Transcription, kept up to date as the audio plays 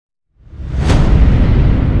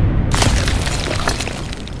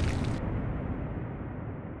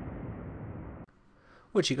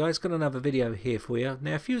What you guys, got another video here for you.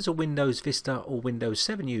 Now if you was a Windows Vista or Windows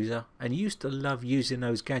 7 user and you used to love using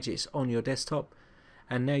those gadgets on your desktop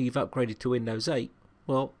and now you've upgraded to Windows 8,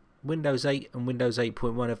 well, Windows 8 and Windows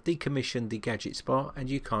 8.1 have decommissioned the Gadgets bar and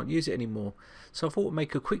you can't use it anymore. So I thought I'd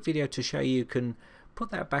make a quick video to show you can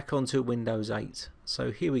put that back onto Windows 8.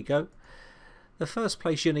 So here we go. The first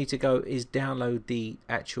place you need to go is download the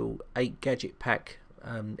actual 8 Gadget Pack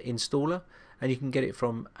installer, and you can get it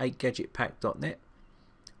from 8gadgetpack.net.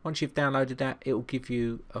 Once you've downloaded that, it will give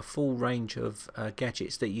you a full range of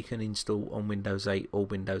gadgets that you can install on Windows 8 or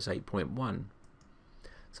Windows 8.1.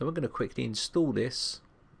 So we're going to quickly install this.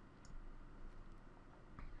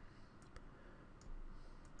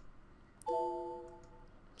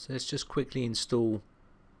 So let's just quickly install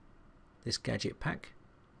this gadget pack.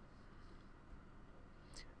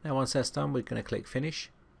 Now once that's done, we're going to click finish,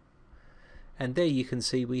 and there you can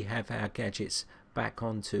see we have our gadgets back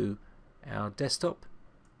onto our desktop.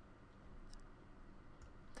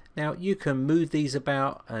 Now you can move these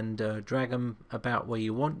about and drag them about where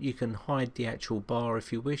you want. You can hide the actual bar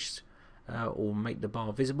if you wish, or make the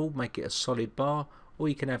bar visible, make it a solid bar, or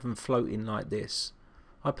you can have them floating like this.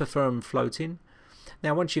 I prefer them floating.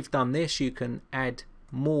 Now once you've done this, you can add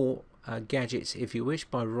more gadgets if you wish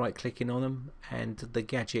by right clicking on them and the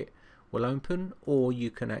gadget will open, or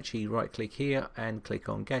you can actually right click here and click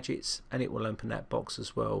on gadgets and it will open that box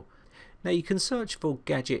as well. Now you can search for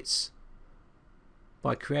gadgets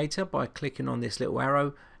by creator by clicking on this little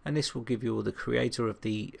arrow, and this will give you all the creator of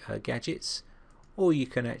the gadgets, or you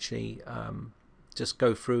can actually just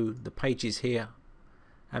go through the pages here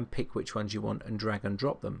and pick which ones you want and drag and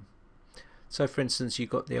drop them. So for instance, you've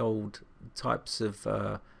got the old types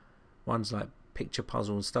of ones like picture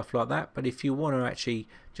puzzle and stuff like that, but if you want to actually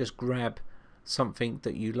just grab something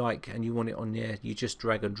that you like and you want it on there, you just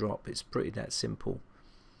drag and drop. It's pretty that simple.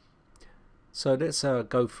 So let's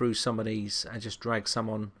go through some of these and just drag some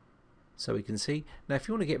on so we can see. Now if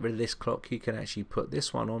you want to get rid of this clock, you can actually put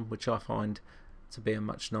this one on, which I find to be a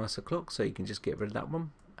much nicer clock, so you can just get rid of that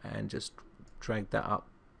one and just drag that up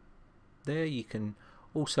there. You can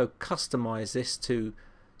also customize this to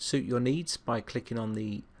suit your needs by clicking on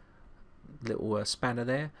the little spanner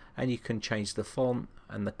there, and you can change the font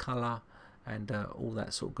and the color and all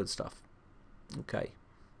that sort of good stuff. Okay,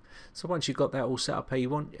 so once you've got that all set up how you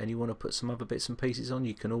want and you want to put some other bits and pieces on,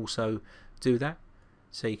 you can also do that.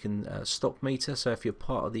 So you can stock meter, so if you're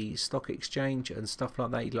part of the stock exchange and stuff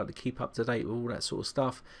like that, you'd like to keep up to date with all that sort of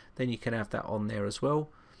stuff, then you can have that on there as well.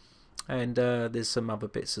 And there's some other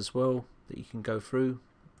bits as well that you can go through.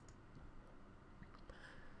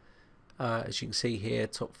 As you can see here,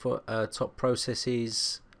 top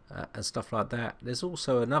processes and stuff like that. There's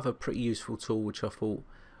also another pretty useful tool which I thought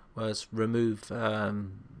was remove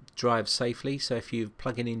drives safely. So if you're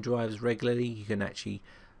plugging in drives regularly, you can actually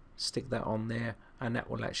stick that on there, and that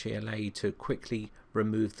will actually allow you to quickly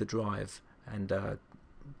remove the drive and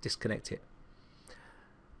disconnect it.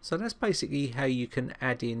 So that's basically how you can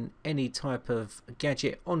add in any type of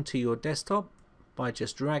gadget onto your desktop by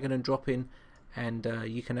just dragging and dropping, and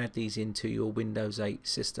you can add these into your Windows 8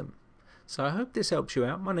 system. So I hope this helps you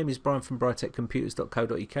out. My name is Brian from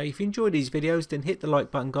briteccomputers.co.uk. If you enjoy these videos, then hit the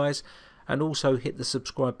like button, guys, and also hit the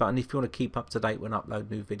subscribe button if you want to keep up to date when I upload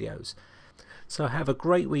new videos. So have a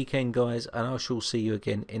great weekend, guys, and I shall see you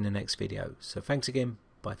again in the next video. So thanks again.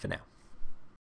 Bye for now.